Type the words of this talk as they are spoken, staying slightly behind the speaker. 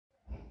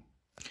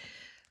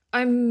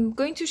I'm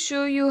going to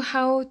show you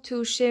how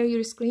to share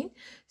your screen.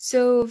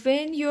 So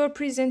when you're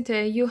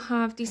presenter, you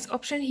have this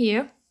option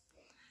here,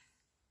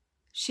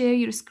 share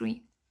your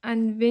screen.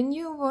 And when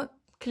you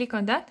click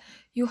on that,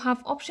 you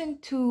have option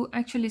to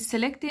actually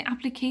select the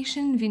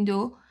application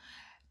window,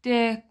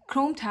 the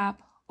Chrome tab,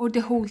 or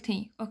the whole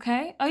thing,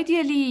 okay?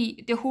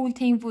 Ideally, the whole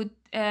thing would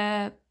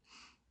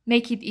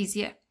make it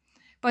easier,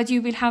 but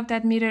you will have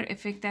that mirror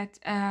effect that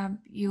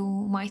you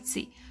might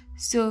see.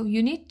 So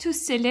you need to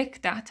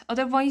select that,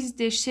 otherwise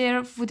the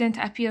share wouldn't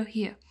appear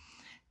here.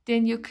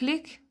 Then you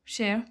click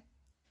share.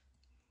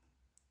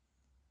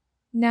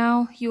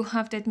 Now you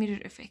have that mirror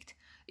effect.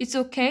 It's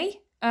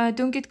okay,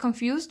 don't get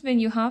confused when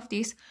you have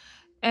this.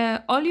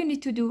 All you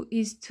need to do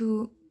is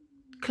to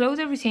close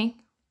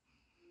everything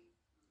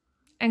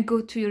and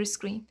go to your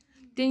screen.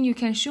 Then you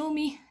can show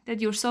me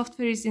that your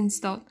software is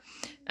installed.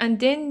 And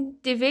then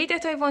the way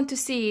that I want to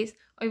see it,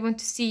 I want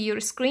to see your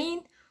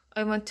screen,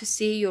 I want to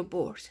see your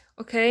board,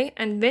 okay?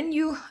 And when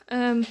you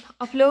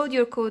upload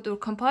your code or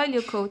compile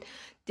your code,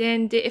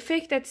 then the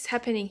effect that's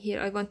happening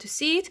here, I want to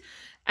see it.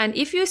 And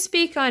if you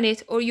speak on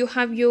it, or you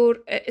have your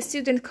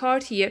student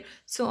card here,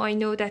 so I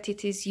know that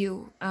it is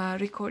you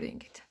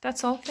recording it.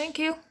 That's all. Thank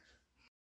you.